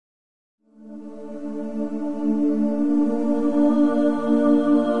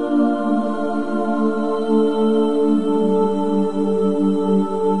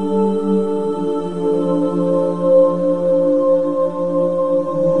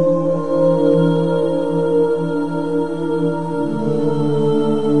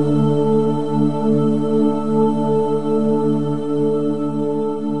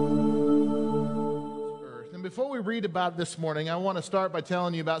about this morning, I want to start by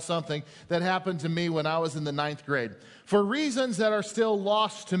telling you about something that happened to me when I was in the 9th grade. For reasons that are still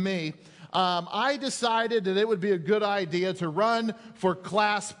lost to me, I decided that it would be a good idea to run for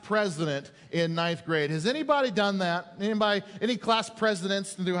class president in 9th grade. Has anybody done that? Any class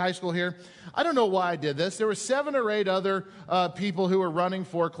presidents through high school here? I don't know why I did this. There were 7 or 8 other people who were running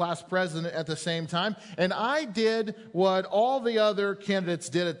for class president at the same time, and I did what all the other candidates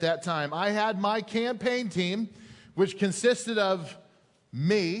did at that time. I had my campaign team, which consisted of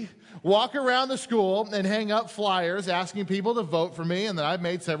me, walk around the school and hang up flyers asking people to vote for me, and that I've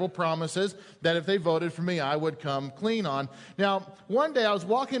made several promises that if they voted for me, I would come clean on. Now, one day I was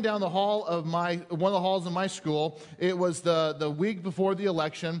walking down the hall of one of the halls of my school. It was the week before the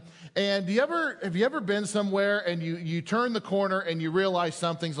election, and have you ever been somewhere and you turn the corner and you realize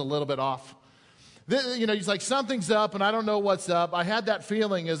something's a little bit off? It's like something's up and I don't know what's up. I had that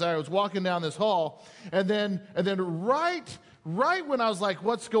feeling as I was walking down this hall, and then right when I was like,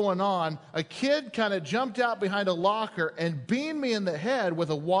 what's going on, a kid kind of jumped out behind a locker and beamed me in the head with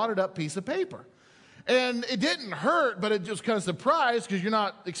a wadded up piece of paper. And it didn't hurt, but it just kind of surprised because you're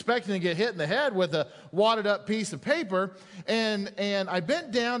not expecting to get hit in the head with a wadded up piece of paper. And I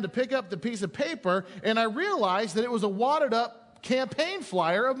bent down to pick up the piece of paper, and I realized that it was a wadded up campaign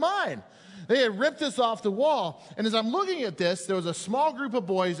flyer of mine. They had ripped this off the wall. And as I'm looking at this, there was a small group of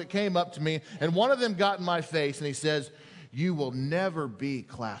boys that came up to me, and one of them got in my face, and he says, "You will never be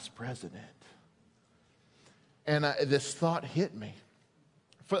class president." And this thought hit me.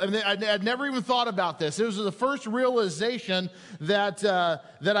 I'd never even thought about this. It was the first realization that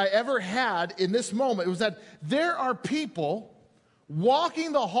I ever had in this moment. It was that there are people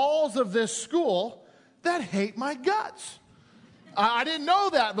walking the halls of this school that hate my guts. I didn't know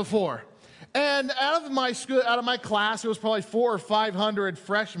that before. And out of my class, it was probably 400 or 500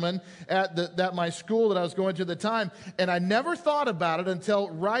 freshmen at my school that I was going to at the time. And I never thought about it until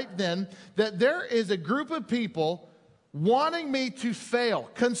right then that there is a group of people wanting me to fail,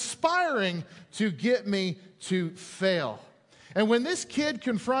 conspiring to get me to fail. And when this kid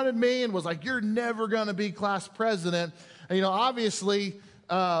confronted me and was like, "You're never going to be class president," obviously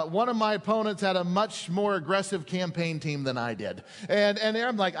one of my opponents had a much more aggressive campaign team than I did. And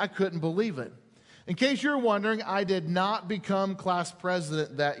I'm like, I couldn't believe it. In case you're wondering, I did not become class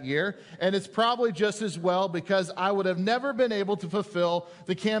president that year. And it's probably just as well, because I would have never been able to fulfill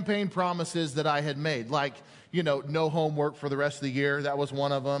the campaign promises that I had made. Like, no homework for the rest of the year. That was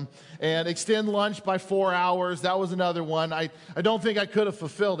one of them. And extend lunch by 4 hours. That was another one. I don't think I could have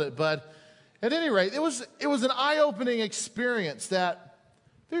fulfilled it. But at any rate, it was an eye-opening experience that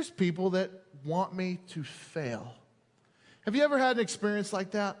there's people that want me to fail. Have you ever had an experience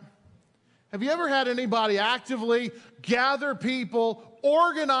like that? Have you ever had anybody actively gather people,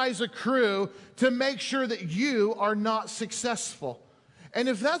 organize a crew to make sure that you are not successful? And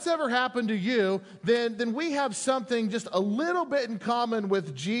if that's ever happened to you, then we have something just a little bit in common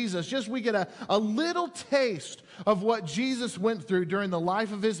with Jesus. We get a little taste of what Jesus went through during the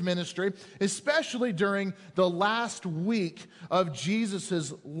life of his ministry, especially during the last week of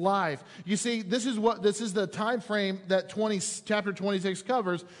Jesus' life. You see, this is the time frame that chapter 26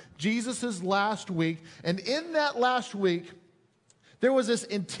 covers, Jesus' last week. And in that last week, there was this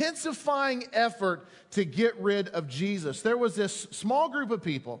intensifying effort to get rid of Jesus. There was this small group of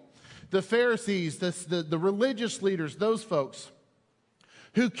people, the Pharisees, the religious leaders, those folks,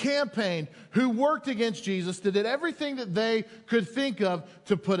 who campaigned, who worked against Jesus, that did everything that they could think of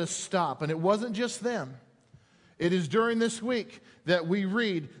to put a stop. And it wasn't just them. It is during this week that we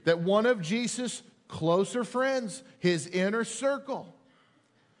read that one of Jesus' closer friends, his inner circle,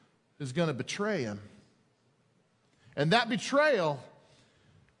 is going to betray him. And that betrayal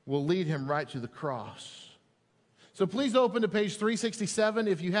will lead him right to the cross. So please open to page 367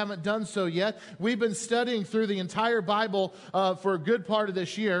 if you haven't done so yet. We've been studying through the entire Bible for a good part of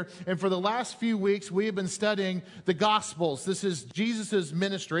this year. And for the last few weeks, we have been studying the Gospels. This is Jesus'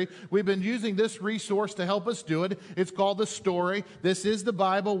 ministry. We've been using this resource to help us do it. It's called The Story. This is the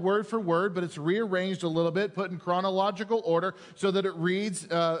Bible word for word, but it's rearranged a little bit, put in chronological order so that it reads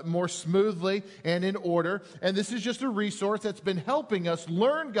more smoothly and in order. And this is just a resource that's been helping us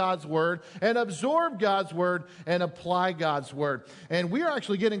learn God's Word and absorb God's Word and apply God's Word. And we are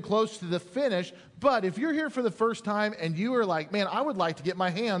actually getting close to the finish, but if you're here for the first time and you are like, man, I would like to get my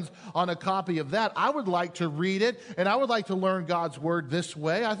hands on a copy of that. I would like to read it, and I would like to learn God's Word this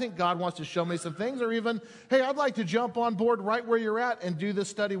way. I think God wants to show me some things, or even, hey, I'd like to jump on board right where you're at and do this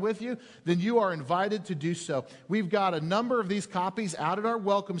study with you. Then you are invited to do so. We've got a number of these copies out at our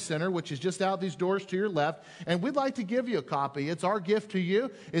Welcome Center, which is just out these doors to your left, and we'd like to give you a copy. It's our gift to you.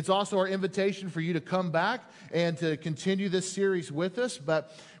 It's also our invitation for you to come back and and to continue this series with us.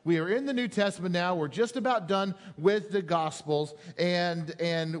 But we are in the New Testament now. We're just about done with the Gospels,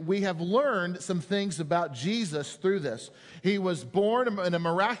 and we have learned some things about Jesus through this. He was born in a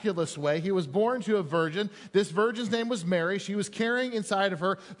miraculous way. He was born to a virgin. This virgin's name was Mary. She was carrying inside of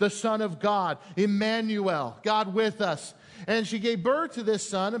her the Son of God, Emmanuel, God with us. And she gave birth to this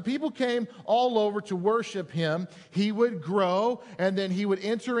son, and people came all over to worship him. He would grow, and then he would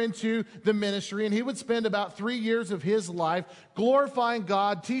enter into the ministry, and he would spend about 3 years of his life glorifying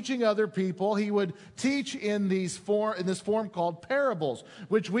God, teaching other people. He would teach in this form called parables,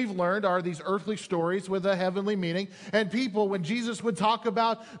 which we've learned are these earthly stories with a heavenly meaning. And people, when Jesus would talk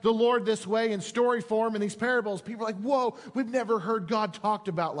about the Lord this way in story form in these parables, people are like, whoa, we've never heard God talked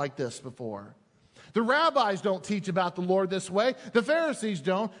about like this before. The rabbis don't teach about the Lord this way. The Pharisees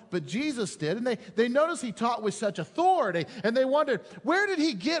don't, but Jesus did. And they noticed he taught with such authority, and they wondered, where did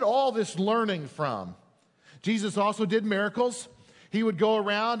he get all this learning from? Jesus also did miracles. He would go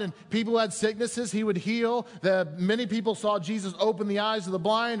around, and people had sicknesses. He would heal. Many people saw Jesus open the eyes of the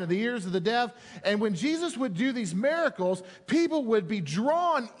blind and the ears of the deaf. And when Jesus would do these miracles, people would be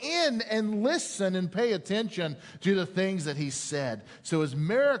drawn in and listen and pay attention to the things that he said. So his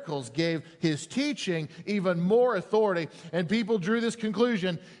miracles gave his teaching even more authority. And people drew this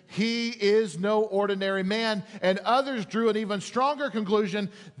conclusion: he is no ordinary man. And others drew an even stronger conclusion: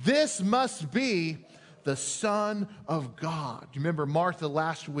 this must be the Son of God. You remember Martha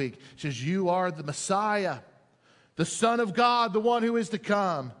last week says, you are the Messiah, the Son of God, the one who is to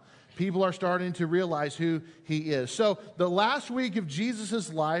come. People are starting to realize who he is. So the last week of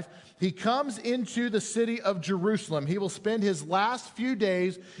Jesus' life, he comes into the city of Jerusalem. He will spend his last few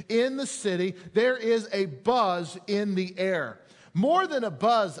days in the city. There is a buzz in the air. More than a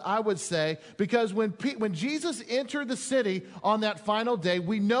buzz, I would say, because when Jesus entered the city on that final day,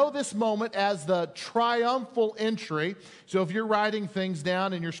 we know this moment as the triumphal entry. So if you're writing things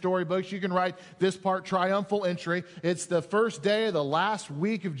down in your storybooks, you can write this part, triumphal entry. It's the first day of the last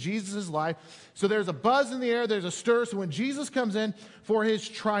week of Jesus' life. So there's a buzz in the air, there's a stir. So when Jesus comes in for his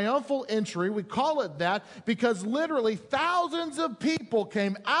triumphal entry, we call it that because literally thousands of people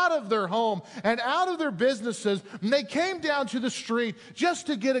came out of their home and out of their businesses, and they came down to the street just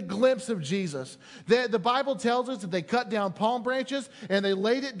to get a glimpse of Jesus. The Bible tells us that they cut down palm branches and they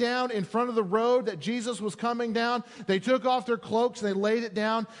laid it down in front of the road that Jesus was coming down. They took off their cloaks and they laid it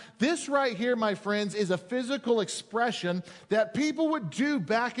down. This right here, my friends, is a physical expression that people would do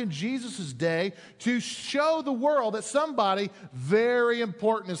back in Jesus' day to show the world that somebody very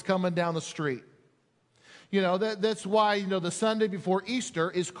important is coming down the street. You know, that's why, the Sunday before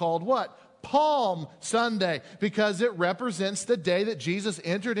Easter is called what? Palm Sunday, because it represents the day that Jesus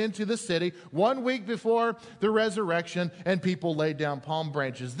entered into the city 1 week before the resurrection, and people laid down palm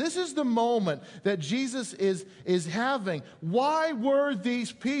branches. This is the moment that Jesus is having. Why were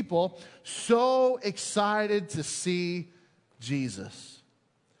these people so excited to see Jesus?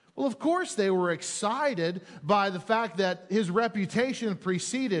 Well, of course they were excited by the fact that his reputation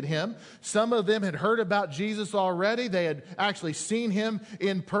preceded him. Some of them had heard about Jesus already. They had actually seen him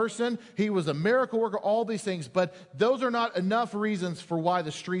in person. He was a miracle worker, all these things. But those are not enough reasons for why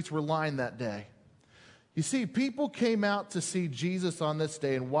the streets were lined that day. You see, people came out to see Jesus on this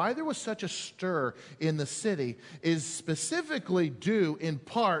day, and why there was such a stir in the city is specifically due in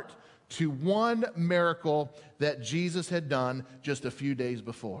part to one miracle that Jesus had done just a few days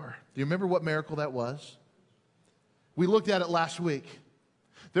before. Do you remember what miracle that was? We looked at it last week.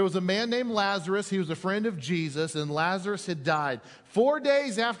 There was a man named Lazarus. He was a friend of Jesus, and Lazarus had died. 4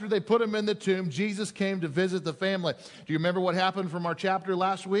 days after they put him in the tomb, Jesus came to visit the family. Do you remember what happened from our chapter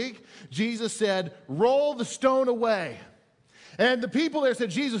last week? Jesus said, roll the stone away. And the people there said,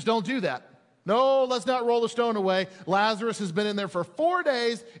 Jesus, don't do that. No, let's not roll the stone away. Lazarus has been in there for 4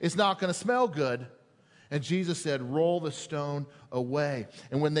 days. It's not going to smell good. And Jesus said, roll the stone away.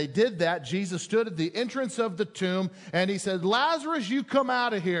 And when they did that, Jesus stood at the entrance of the tomb and he said, Lazarus, you come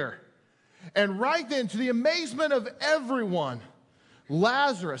out of here. And right then, to the amazement of everyone,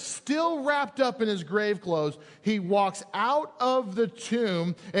 Lazarus, still wrapped up in his grave clothes, he walks out of the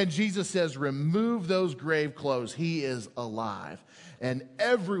tomb and Jesus says, remove those grave clothes. He is alive. And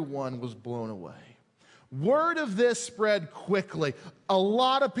everyone was blown away. Word of this spread quickly. A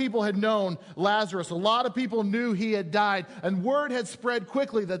lot of people had known Lazarus. A lot of people knew he had died. And word had spread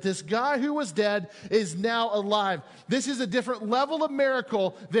quickly that this guy who was dead is now alive. This is a different level of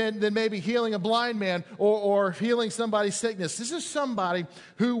miracle than maybe healing a blind man or healing somebody's sickness. This is somebody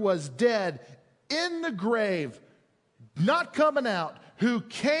who was dead in the grave, not coming out, who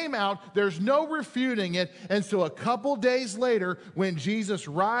came out. There's no refuting it. And so a couple days later, when Jesus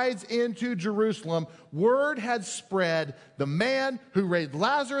rides into Jerusalem, word had spread, the man who raised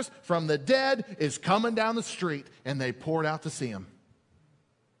Lazarus from the dead is coming down the street, and they poured out to see him.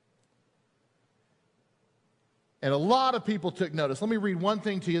 And a lot of people took notice. Let me read one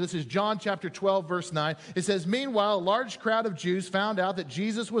thing to you. This is John chapter 12, verse 9. It says, "Meanwhile, a large crowd of Jews found out that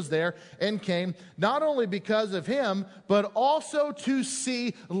Jesus was there and came, not only because of him, but also to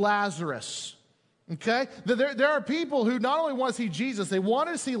see Lazarus." Okay? There are people who not only want to see Jesus, they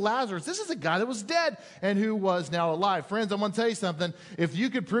wanted to see Lazarus. This is a guy that was dead and who was now alive. Friends, I want to tell you something. If you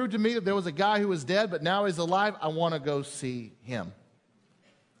could prove to me that there was a guy who was dead but now he's alive, I want to go see him.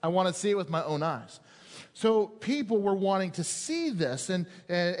 I want to see it with my own eyes. So people were wanting to see this.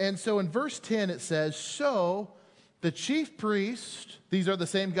 And so in verse 10 it says, "So the chief priest," these are the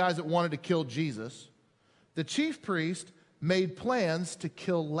same guys that wanted to kill Jesus, "the chief priest made plans to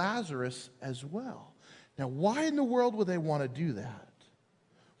kill Lazarus as well." Now, why in the world would they want to do that?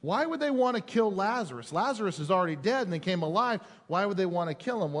 Why would they want to kill Lazarus? Lazarus is already dead and they came alive. Why would they want to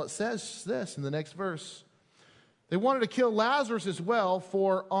kill him? Well, it says this in the next verse. They wanted to kill Lazarus as well,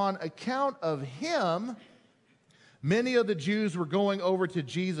 for on account of him, many of the Jews were going over to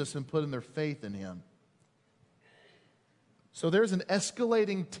Jesus and putting their faith in him. So there's an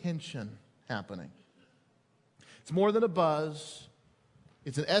escalating tension happening. It's more than a buzz.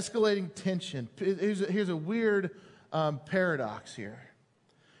 It's an escalating tension. Here's a weird paradox here.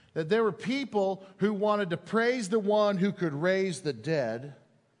 That there were people who wanted to praise the one who could raise the dead,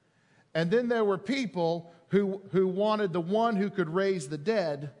 and then there were people who wanted the one who could raise the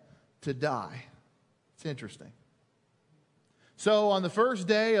dead to die. It's interesting. So on the first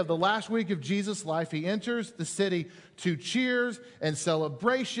day of the last week of Jesus' life, he enters the city to cheers and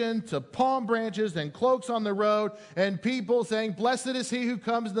celebration, to palm branches and cloaks on the road, and people saying, "Blessed is he who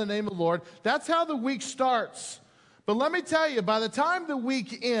comes in the name of the Lord." That's how the week starts. But let me tell you, by the time the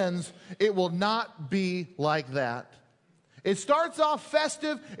week ends, it will not be like that. It starts off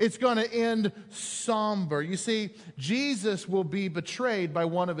festive, it's going to end somber. You see, Jesus will be betrayed by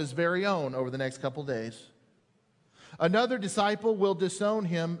one of his very own over the next couple days. Another disciple will disown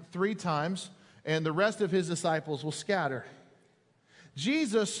him 3 times, and the rest of his disciples will scatter.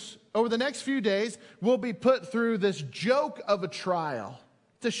 Jesus, over the next few days, will be put through this joke of a trial.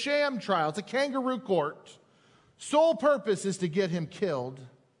 It's a sham trial. It's a kangaroo court. Sole purpose is to get him killed.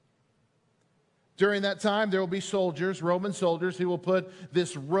 During that time, there will be soldiers, Roman soldiers, who will put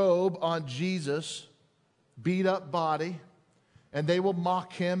this robe on Jesus' beat up body, and they will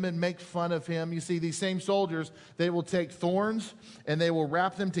mock him and make fun of him. You see, these same soldiers, they will take thorns and they will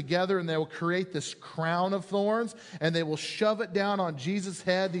wrap them together and they will create this crown of thorns and they will shove it down on Jesus'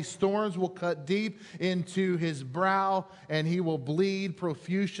 head. These thorns will cut deep into his brow and he will bleed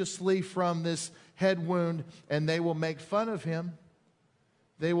profusely from this head wound, and they will make fun of him.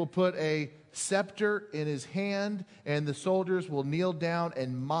 They will put a scepter in his hand, and the soldiers will kneel down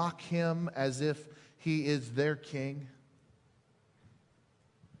and mock him as if he is their king.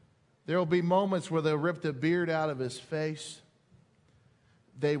 There will be moments where they'll rip the beard out of his face.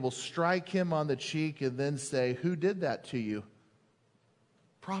 They will strike him on the cheek and then say, "Who did that to you?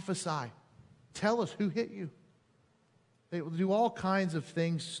 Prophesy. Tell us who hit you." They will do all kinds of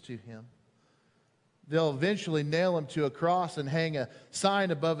things to him. They'll eventually nail him to a cross and hang a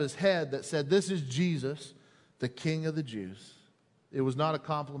sign above his head that said, "This is Jesus, the King of the Jews." It was not a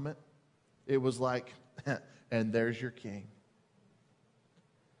compliment. It was like, "And there's your king."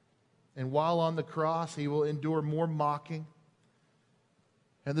 And while on the cross, he will endure more mocking.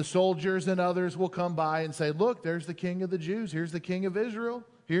 And the soldiers and others will come by and say, "Look, there's the King of the Jews. Here's the King of Israel.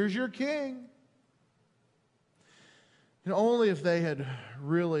 Here's your king." And only if they had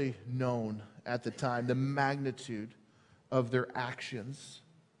really known at the time the magnitude of their actions,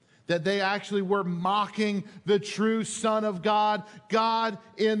 that they actually were mocking the true Son of God, God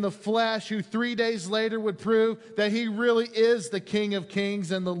in the flesh, who 3 days later would prove that he really is the King of Kings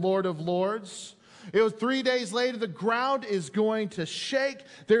and the Lord of Lords. It was 3 days later, the ground is going to shake.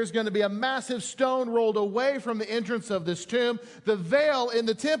 There's going to be a massive stone rolled away from the entrance of this tomb. The veil in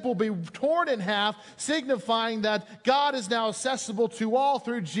the temple will be torn in half, signifying that God is now accessible to all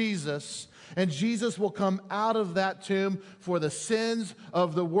through Jesus. And Jesus will come out of that tomb for the sins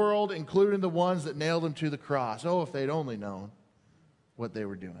of the world, including the ones that nailed him to the cross. Oh, if they'd only known what they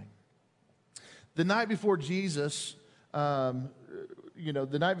were doing. The night before Jesus, all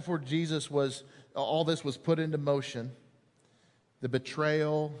this was put into motion. The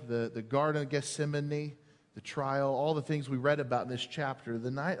betrayal, the Garden of Gethsemane, the trial, all the things we read about in this chapter.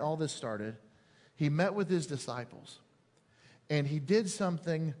 The night all this started, he met with his disciples. and he did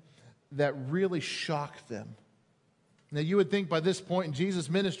something that really shocked them. Now, you would think by this point in Jesus'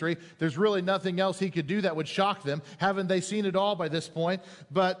 ministry, there's really nothing else he could do that would shock them. Haven't they seen it all by this point?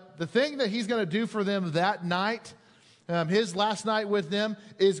 But the thing that he's going to do for them that night, his last night with them,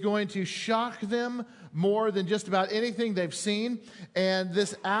 is going to shock them more than just about anything they've seen. And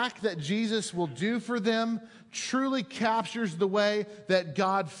this act that Jesus will do for them truly captures the way that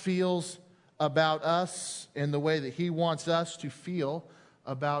God feels about us and the way that he wants us to feel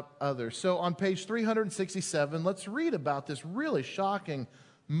about others. So on page 367, let's read about this really shocking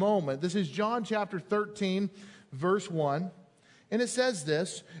moment. This is John chapter 13, verse 1. And it says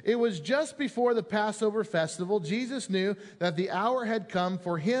this: "It was just before the Passover festival. Jesus knew that the hour had come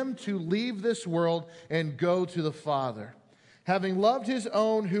for him to leave this world and go to the Father. Having loved his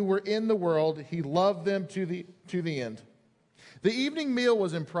own who were in the world, he loved them to the end. The evening meal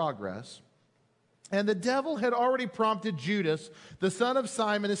was in progress, and the devil had already prompted Judas, the son of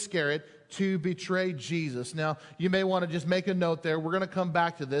Simon Iscariot, to betray Jesus." Now, you may want to just make a note there. We're going to come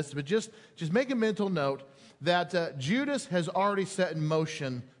back to this, but just make a mental note that Judas has already set in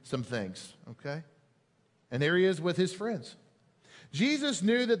motion some things, okay? And there he is with his friends. Jesus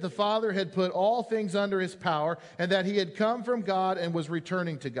knew that the Father had put all things under his power and that he had come from God and was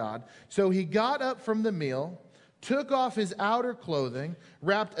returning to God. So he got up from the meal, took off his outer clothing,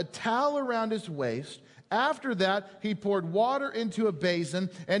 wrapped a towel around his waist. After that, he poured water into a basin,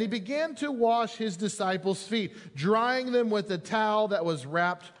 and he began to wash his disciples' feet, drying them with the towel that was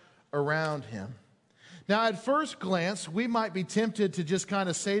wrapped around him. Now, at first glance, we might be tempted to just kind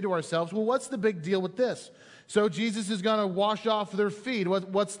of say to ourselves, well, what's the big deal with this? So Jesus is going to wash off their feet.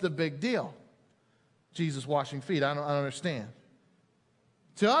 What's the big deal? Jesus washing feet. I don't understand.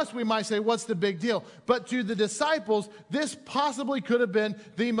 To us, we might say, what's the big deal? But to the disciples, this possibly could have been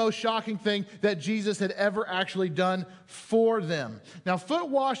the most shocking thing that Jesus had ever actually done for them. Now, foot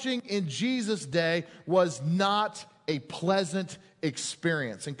washing in Jesus' day was not a pleasant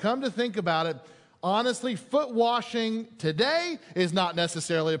experience. And come to think about it, honestly, foot washing today is not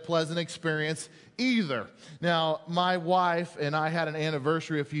necessarily a pleasant experience either. Now, my wife and I had an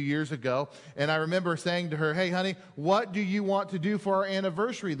anniversary a few years ago, and I remember saying to her, "Hey, honey, what do you want to do for our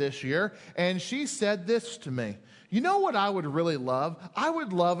anniversary this year?" And she said this to me: "You know what I would really love? I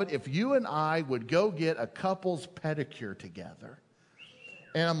would love it if you and I would go get a couple's pedicure together."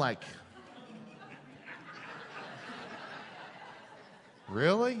 And I'm like,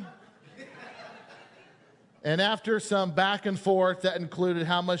 really? And after some back and forth that included,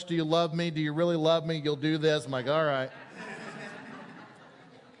 how much do you love me? Do you really love me? You'll do this. I'm like, all right.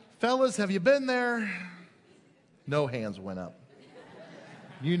 Fellas, have you been there? No hands went up.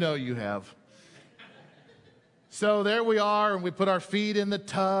 You know you have. So there we are, and we put our feet in the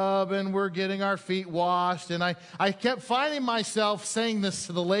tub, and we're getting our feet washed. And I kept finding myself saying this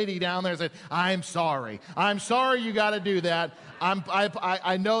to the lady down there. I said, I'm sorry you got to do that.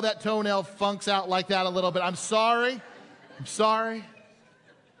 I know that toenail funks out like that a little bit. I'm sorry.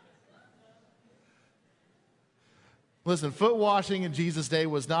 Listen, foot washing in Jesus' day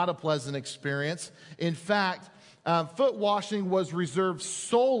was not a pleasant experience. In fact, foot washing was reserved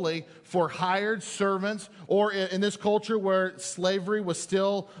solely for hired servants, or in this culture where slavery was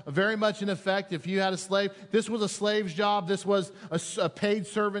still very much in effect. If you had a slave, this was a slave's job. This was a paid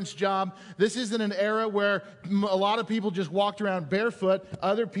servant's job. This isn't an era where a lot of people just walked around barefoot.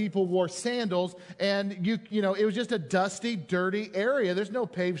 Other people wore sandals, and you know, it was just a dusty, dirty area. There's no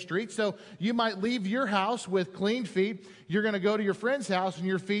paved street, so you might leave your house with clean feet. You're going to go to your friend's house, and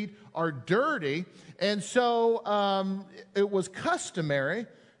your feet are dirty. And so it was customary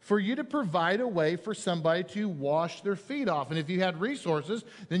for you to provide a way for somebody to wash their feet off. And if you had resources,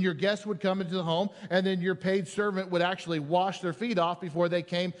 then your guest would come into the home, and then your paid servant would actually wash their feet off before they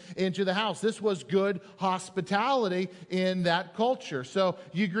came into the house. This was good hospitality in that culture. So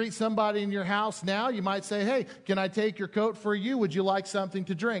you greet somebody in your house now, you might say, "Hey, can I take your coat for you? Would you like something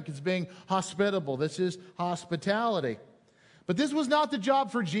to drink?" It's being hospitable. This is hospitality. But this was not the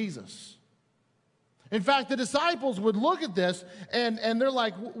job for Jesus. In fact, the disciples would look at this and they're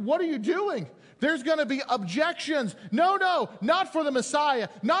like, "What are you doing?" There's going to be objections. No, not for the Messiah,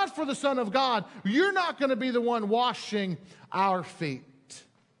 not for the Son of God. You're not going to be the one washing our feet.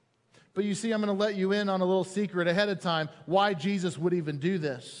 But you see, I'm going to let you in on a little secret ahead of time why Jesus would even do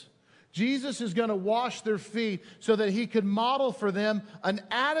this. Jesus is going to wash their feet so that he could model for them an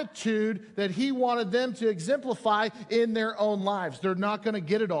attitude that he wanted them to exemplify in their own lives. They're not going to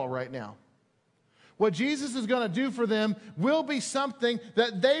get it all right now. What Jesus is going to do for them will be something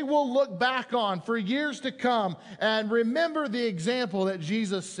that they will look back on for years to come and remember the example that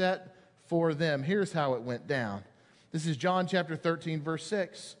Jesus set for them. Here's how it went down. This is John chapter 13, verse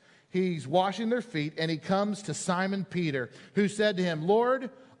 6. He's washing their feet, and he comes to Simon Peter, who said to him, "Lord,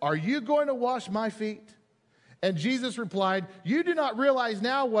 are you going to wash my feet?" And Jesus replied, "You do not realize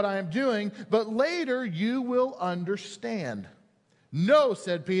now what I am doing, but later you will understand." "No,"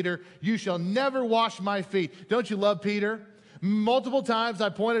 said Peter, "you shall never wash my feet." Don't you love Peter? Multiple times I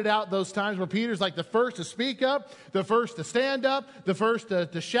pointed out those times where Peter's like the first to speak up, the first to stand up, the first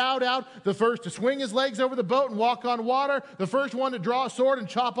to shout out, the first to swing his legs over the boat and walk on water, the first one to draw a sword and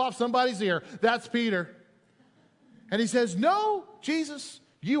chop off somebody's ear. That's Peter. And he says, "No, Jesus,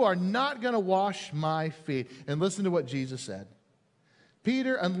 you are not going to wash my feet." And listen to what Jesus said.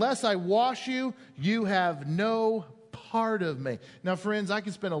 "Peter, unless I wash you, you have no part of me." Now, friends, I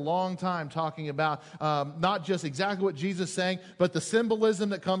can spend a long time talking about not just exactly what Jesus is saying, but the symbolism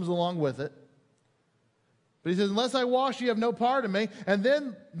that comes along with it. But he says, "Unless I wash you, have no part of me." And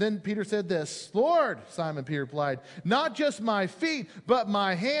then Peter said this, "Lord," Simon Peter replied, "not just my feet, but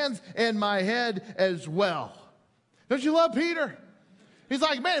my hands and my head as well." Don't you love Peter? He's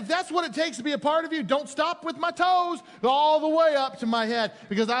like, "Man, if that's what it takes to be a part of you, don't stop with my toes, go all the way up to my head,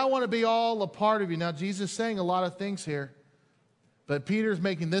 because I want to be all a part of you." Now, Jesus is saying a lot of things here, but Peter's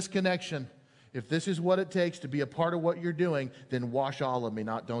making this connection. If this is what it takes to be a part of what you're doing, then wash all of me,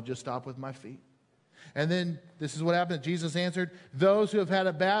 don't just stop with my feet. And then this is what happened. Jesus answered, "Those who have had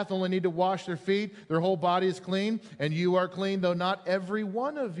a bath only need to wash their feet. Their whole body is clean, and you are clean, though not every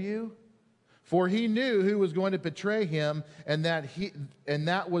one of you." For he knew who was going to betray him, and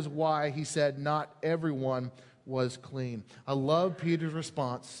that was why he said not everyone was clean. I love Peter's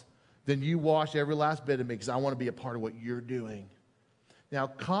response. "Then you wash every last bit of me, because I want to be a part of what you're doing." Now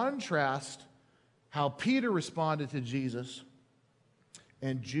contrast how Peter responded to Jesus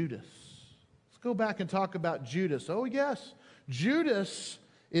and Judas. Let's go back and talk about Judas. Oh yes, Judas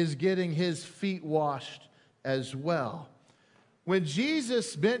is getting his feet washed as well. When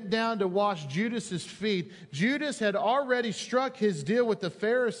Jesus bent down to wash Judas's feet, Judas had already struck his deal with the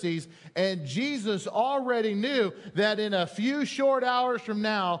Pharisees, and Jesus already knew that in a few short hours from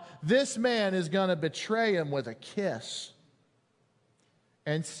now, this man is going to betray him with a kiss.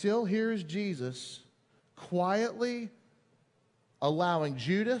 And still here's Jesus quietly allowing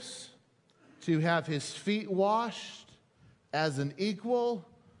Judas to have his feet washed as an equal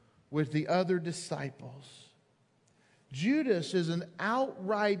with the other disciples. Judas is an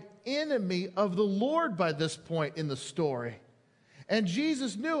outright enemy of the Lord by this point in the story. And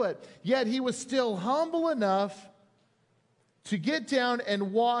Jesus knew it, yet he was still humble enough to get down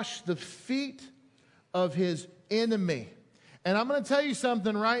and wash the feet of his enemy. And I'm going to tell you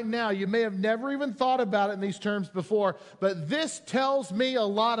something right now. You may have never even thought about it in these terms before, but this tells me a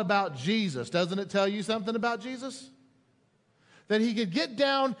lot about Jesus. Doesn't it tell you something about Jesus? That he could get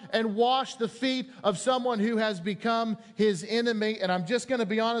down and wash the feet of someone who has become his enemy. And I'm just going to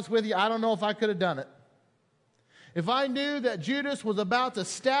be honest with you, I don't know if I could have done it. If I knew that Judas was about to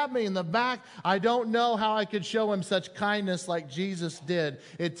stab me in the back, I don't know how I could show him such kindness like Jesus did.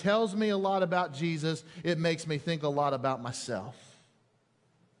 It tells me a lot about Jesus. It makes me think a lot about myself.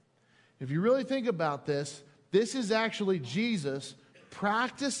 If you really think about this, this is actually Jesus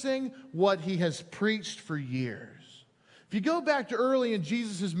practicing what he has preached for years. If you go back to early in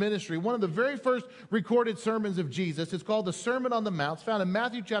Jesus' ministry, one of the very first recorded sermons of Jesus, it's called the Sermon on the Mount. It's found in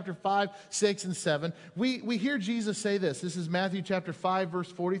Matthew chapter 5, 6, and 7. We hear Jesus say this. This is Matthew chapter 5, verse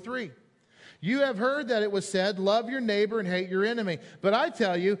 43. "You have heard that it was said, 'Love your neighbor and hate your enemy.' But I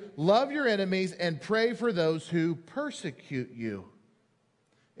tell you, love your enemies and pray for those who persecute you."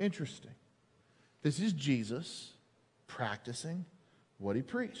 Interesting. This is Jesus practicing what he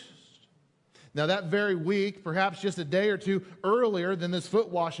preached. Now that very week, perhaps just a day or two earlier than this foot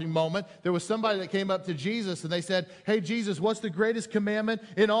washing moment, there was somebody that came up to Jesus and they said, "Hey Jesus, what's the greatest commandment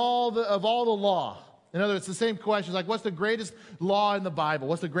of all the law?" In other words, it's the same question, like what's the greatest law in the Bible?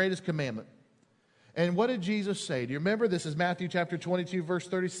 What's the greatest commandment? And what did Jesus say? Do you remember? This is Matthew chapter 22, verse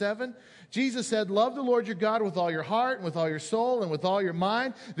 37. Jesus said, "Love the Lord your God with all your heart and with all your soul and with all your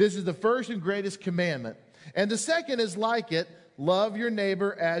mind. This is the first and greatest commandment. And the second is like it. Love your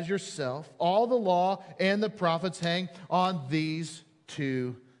neighbor as yourself. All the law and the prophets hang on these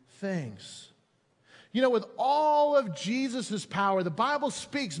two things." You know, with all of Jesus' power, the Bible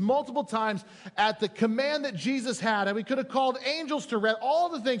speaks multiple times at the command that Jesus had, and we could have called angels to rest, all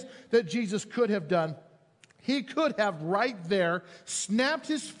the things that Jesus could have done. He could have right there snapped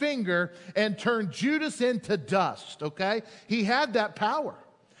his finger and turned Judas into dust, okay? He had that power.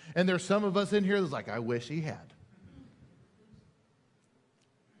 And there's some of us in here that's like, I wish he had.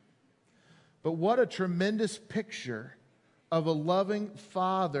 But what a tremendous picture of a loving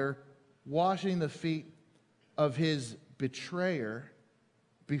father washing the feet of his betrayer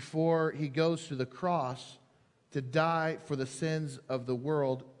before he goes to the cross to die for the sins of the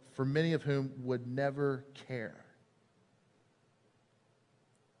world, for many of whom would never care.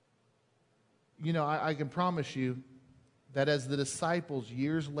 You know, I can promise you that as the disciples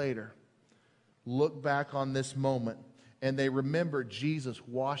years later look back on this moment and they remember Jesus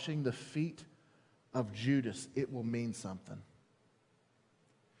washing the feet of Judas, it will mean something.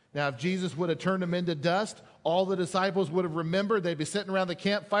 Now, if Jesus would have turned them into dust, all the disciples would have remembered. They'd be sitting around the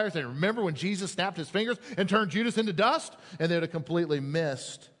campfire saying, remember when Jesus snapped his fingers and turned Judas into dust? And they would have completely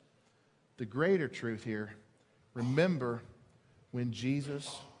missed the greater truth here. Remember when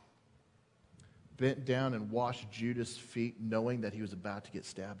Jesus bent down and washed Judas' feet, knowing that he was about to get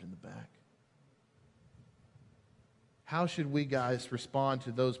stabbed in the back. How should we guys respond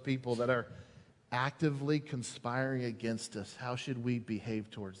to those people that are actively conspiring against us? How should we behave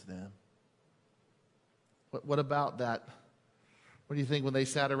towards them? What about that? What do you think when they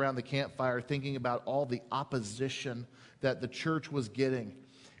sat around the campfire thinking about all the opposition that the church was getting,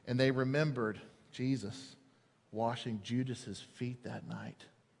 and they remembered Jesus washing Judas's feet that night?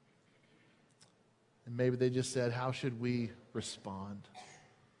 And maybe they just said, how should we respond?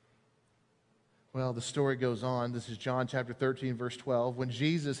 Well, the story goes on. This is John chapter 13, verse 12. When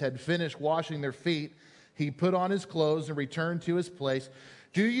Jesus had finished washing their feet, he put on his clothes and returned to his place.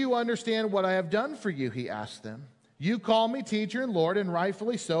 Do you understand what I have done for you? He asked them. You call me teacher and Lord, and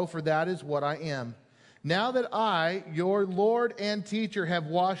rightfully so, for that is what I am. Now that I, your Lord and teacher, have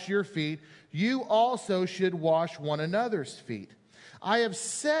washed your feet, you also should wash one another's feet. I have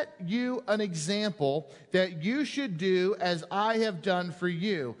set you an example that you should do as I have done for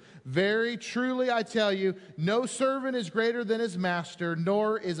you. Very truly I tell you, no servant is greater than his master,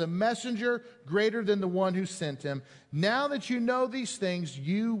 nor is a messenger greater than the one who sent him. Now that you know these things,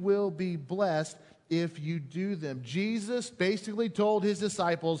 you will be blessed if you do them. Jesus basically told his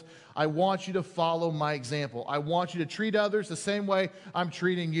disciples, I want you to follow my example. I want you to treat others the same way I'm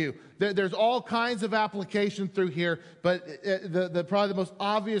treating you. There's all kinds of application through here, but probably the most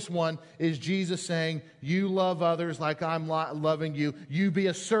obvious one is Jesus saying, you love others like I'm loving you. You be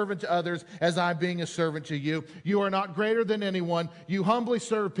a servant to others as I'm being a servant to you. You are not greater than anyone. You humbly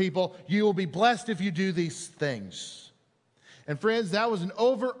serve people. You will be blessed if you do these things. And friends, that was an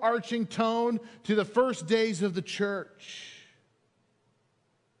overarching tone to the first days of the church.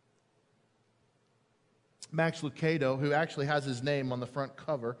 Max Lucado, who actually has his name on the front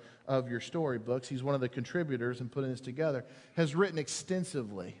cover of your storybooks, he's one of the contributors in putting this together, has written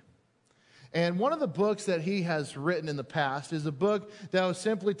extensively. And one of the books that he has written in the past is a book that was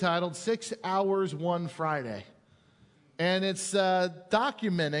simply titled 6 Hours One Friday. And it's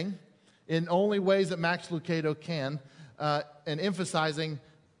documenting in only ways that Max Lucado can, and emphasizing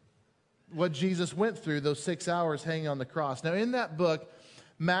what Jesus went through those 6 hours hanging on the cross. Now, in that book,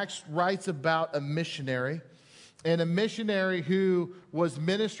 Max writes about a missionary, and a missionary who was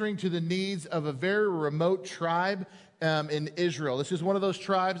ministering to the needs of a very remote tribe in Israel. This is one of those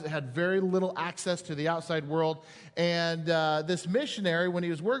tribes that had very little access to the outside world. And this missionary, when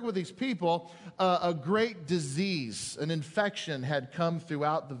he was working with these people, a great disease, an infection had come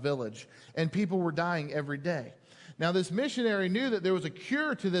throughout the village, and people were dying every day. Now, this missionary knew that there was a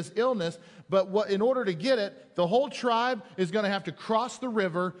cure to this illness, but in order to get it, the whole tribe is going to have to cross the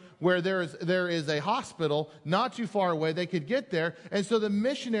river where there is a hospital not too far away. They could get there. And so the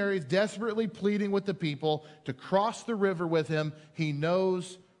missionary is desperately pleading with the people to cross the river with him. He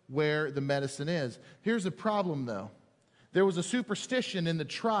knows where the medicine is. Here's the problem, though. There was a superstition in the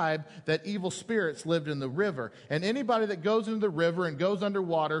tribe that evil spirits lived in the river. And anybody that goes into the river and goes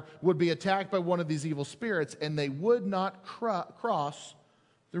underwater would be attacked by one of these evil spirits, and they would not cross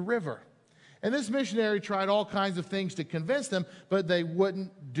the river. And this missionary tried all kinds of things to convince them, but they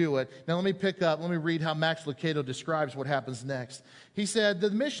wouldn't do it. Now let me read how Max Lucado describes what happens next. He said,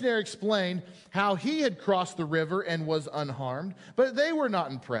 the missionary explained how he had crossed the river and was unharmed, but they were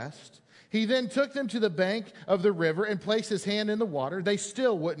not impressed. He then took them to the bank of the river and placed his hand in the water. They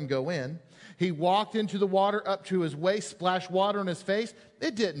still wouldn't go in. He walked into the water up to his waist, splashed water on his face.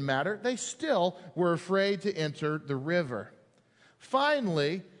 It didn't matter. They still were afraid to enter the river.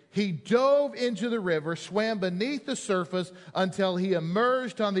 Finally, he dove into the river, swam beneath the surface until he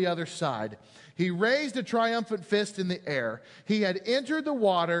emerged on the other side. He raised a triumphant fist in the air. He had entered the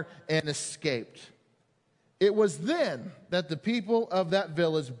water and escaped. It was then that the people of that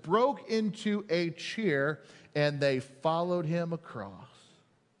village broke into a cheer, and they followed him across.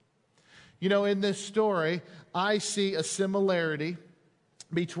 You know, in this story, I see a similarity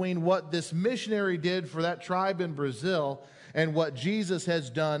between what this missionary did for that tribe in Brazil and what Jesus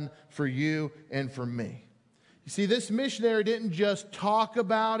has done for you and for me. You see, this missionary didn't just talk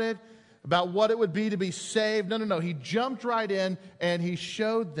about it, about what it would be to be saved. No. He jumped right in and he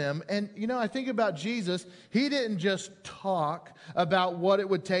showed them. And, I think about Jesus. He didn't just talk about what it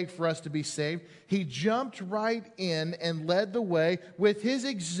would take for us to be saved. He jumped right in and led the way with his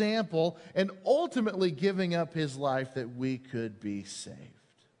example and ultimately giving up his life that we could be saved.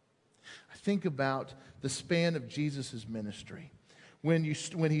 I think about the span of Jesus' ministry. When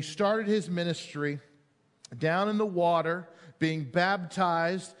he started his ministry down in the water, being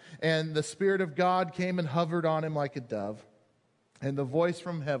baptized, and the Spirit of God came and hovered on him like a dove. And the voice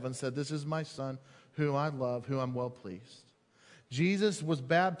from heaven said, "This is my Son, whom I love, whom I'm well pleased." Jesus was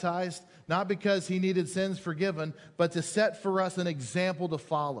baptized not because he needed sins forgiven, but to set for us an example to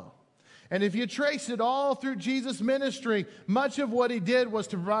follow. And if you trace it all through Jesus' ministry, much of what he did was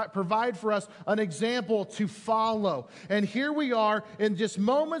to provide for us an example to follow. And here we are in just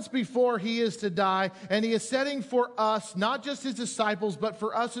moments before he is to die, and he is setting for us, not just his disciples, but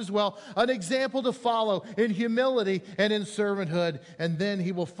for us as well, an example to follow in humility and in servanthood. And then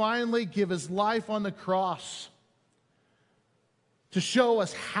he will finally give his life on the cross to show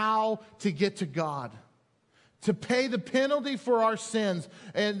us how to get to God, to pay the penalty for our sins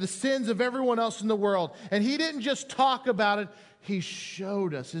and the sins of everyone else in the world. And he didn't just talk about it, he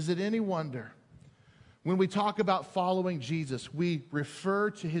showed us. Is it any wonder? When we talk about following Jesus, we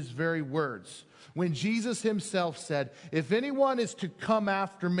refer to his very words. When Jesus himself said, "If anyone is to come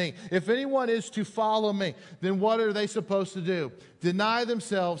after me, if anyone is to follow me," then what are they supposed to do? Deny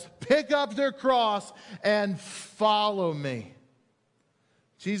themselves, pick up their cross, and follow me.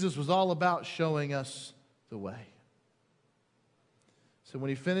 Jesus was all about showing us the way. So when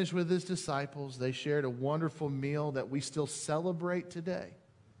he finished with his disciples, they shared a wonderful meal that we still celebrate today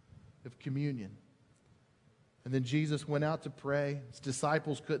of communion. And then Jesus went out to pray. His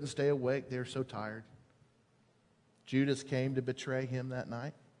disciples couldn't stay awake. They were so tired. Judas came to betray him that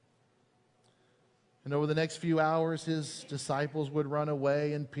night. And over the next few hours, his disciples would run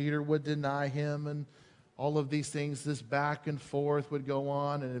away and Peter would deny him. And all of these things, this back and forth would go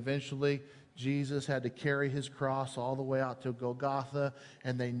on. And eventually Jesus had to carry his cross all the way out to Golgotha,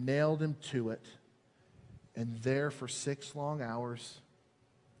 and they nailed him to it. And there for 6 long hours,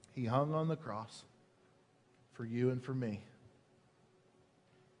 he hung on the cross for you and for me.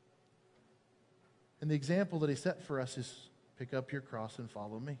 And the example that he set for us is pick up your cross and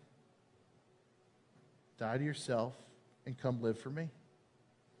follow me. Die to yourself and come live for me.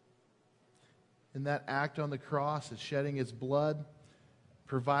 And that act on the cross is shedding his blood,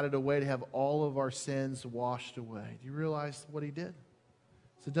 provided a way to have all of our sins washed away. Do you realize what he did?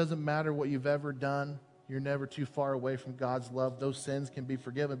 So it doesn't matter what you've ever done. You're never too far away from God's love. Those sins can be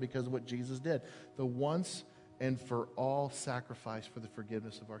forgiven because of what Jesus did. The once and for all sacrifice for the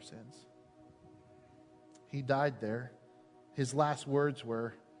forgiveness of our sins. He died there. His last words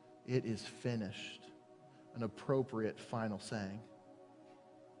were, "It is finished," an appropriate final saying.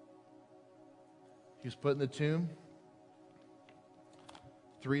 He was put in the tomb.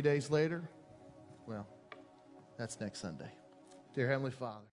 3 days later, well, that's next Sunday. Dear Heavenly Father,